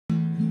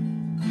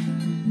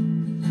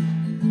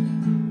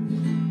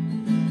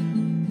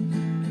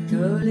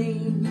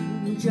Jolene,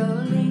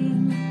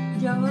 Jolene,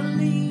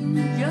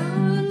 Jolene,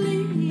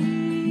 Jolene,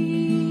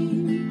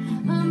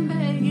 I'm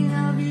begging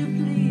of you,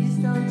 please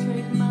don't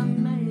take my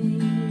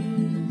man.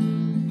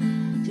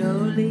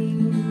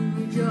 Jolene,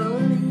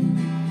 Jolene,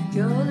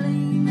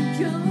 Jolene,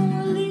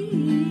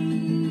 Jolene,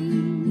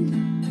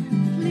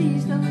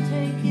 please don't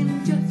take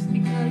him just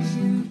because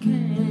you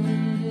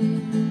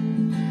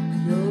can.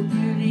 Your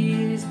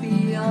beauty is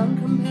beyond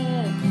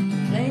compare,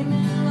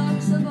 claiming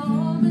locks of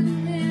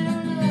auburn hair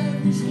and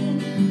ivory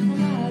skin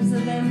and eyes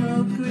of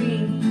emerald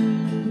green.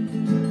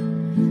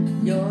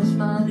 Your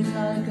smile is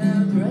like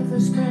a breath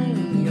of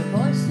spring, your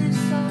voice is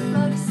soft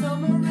like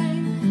summer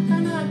rain,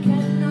 and I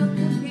cannot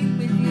compete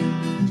with you,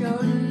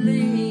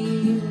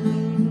 Jolene.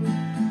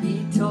 He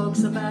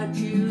talks about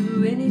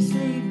you in his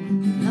sleep,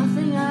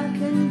 nothing I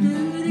can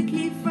do to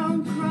keep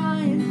from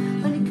crying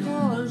when he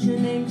calls your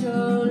name,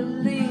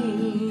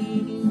 Jolene.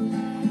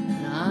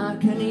 And I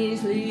can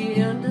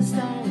easily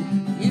understand,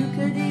 you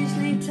could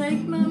easily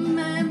take my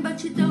man,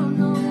 but you don't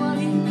know what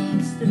he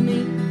means to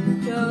me,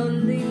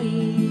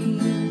 Jolene.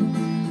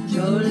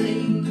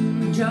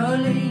 Jolene,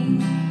 Jolene,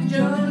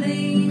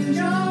 Jolene,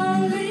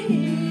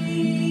 Jolene,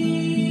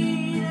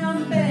 I'm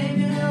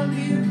begging of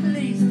you,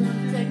 please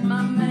don't take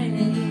my man.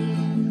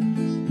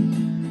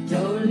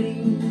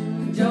 Jolene,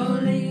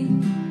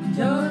 Jolene,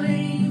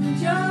 Jolene,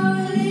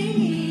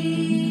 Jolene,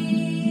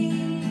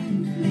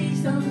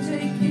 please don't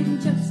take him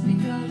just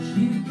because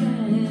you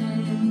can.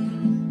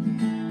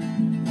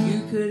 You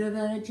could have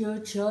had your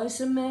choice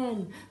of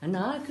men, and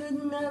I could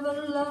never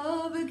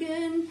love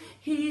again.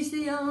 He's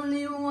the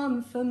only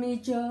one for me,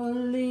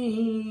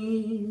 Jolene.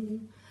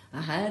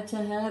 I had to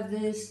have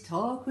this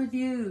talk with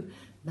you.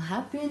 My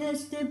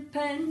happiness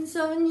depends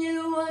on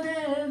you,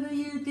 whatever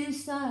you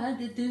decide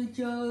to do,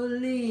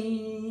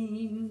 Jolene.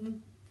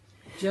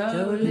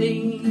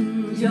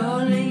 Jolene,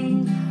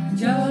 Jolene,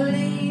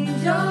 Jolene,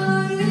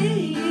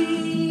 Jolene,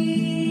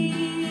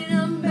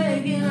 I'm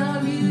begging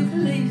of you,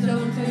 please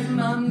don't take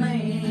my man.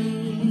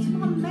 It's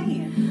my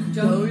man.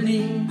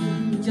 Jolene,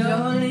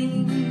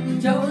 Jolene,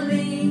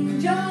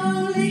 Jolene,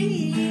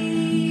 Jolene,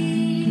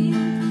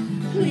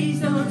 please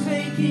don't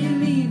take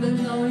him even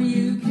though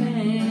you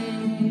can.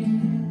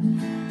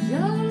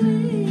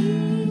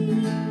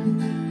 Jolene.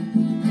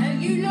 Now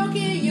you look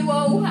here, you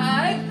old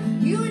hag.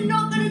 You're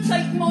not going to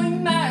take my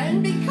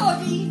man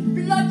because he's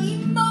bloody